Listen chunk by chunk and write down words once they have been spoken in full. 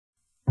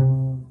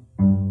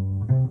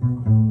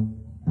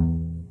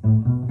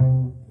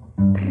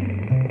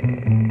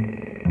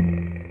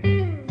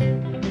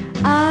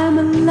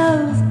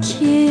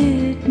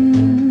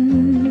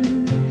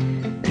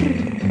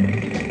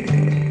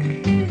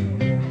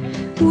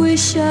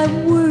wish I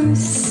were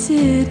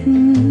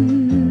sitting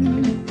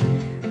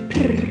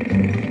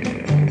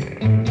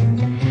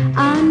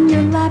on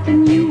your lap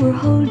and you were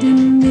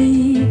holding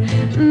me.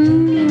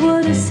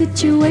 What a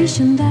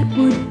situation that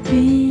would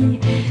be.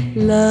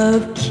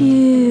 Love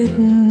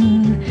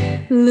kitten,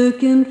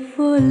 looking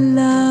for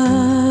love.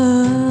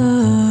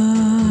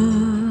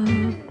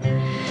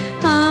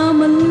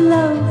 I'm a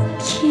love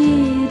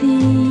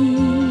kitty.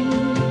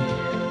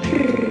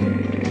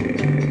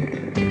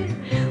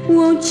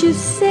 Won't you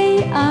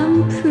say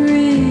I'm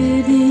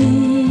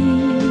pretty?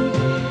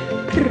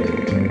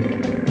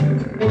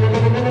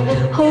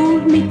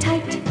 Hold me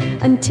tight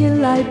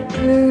until I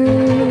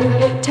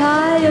purr.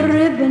 Tie a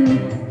ribbon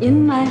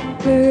in my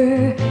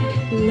fur.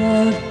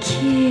 Love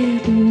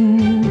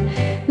kitten,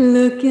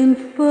 looking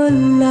for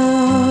love.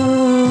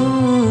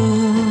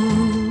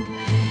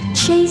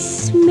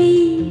 Chase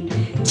me,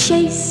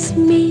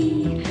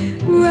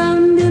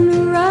 round and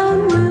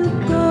round we'll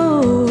go.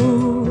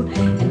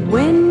 And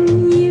when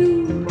you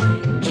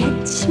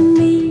catch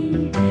me,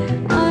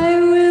 I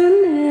will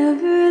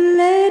never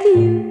let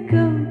you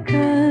go,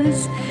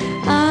 'cause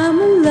I'm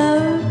a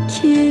love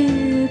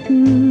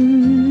kitten.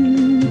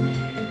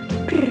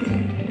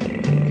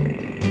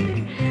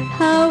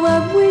 How I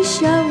wish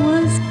I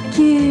was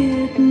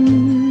kitten.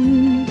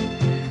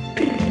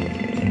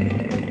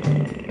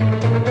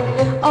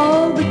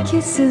 All the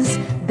kisses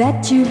that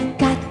you've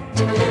got,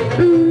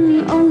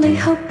 only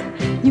hope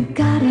you've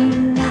got a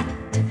lot.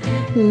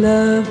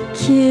 Love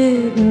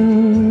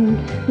kitten,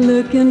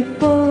 looking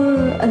for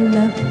a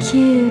love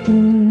kitten,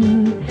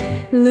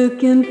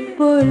 looking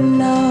for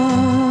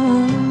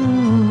love,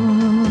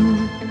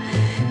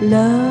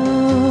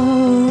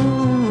 love.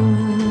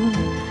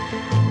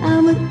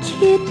 I'm a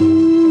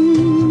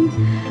kitten,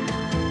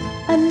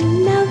 a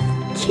love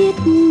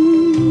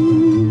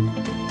kitten.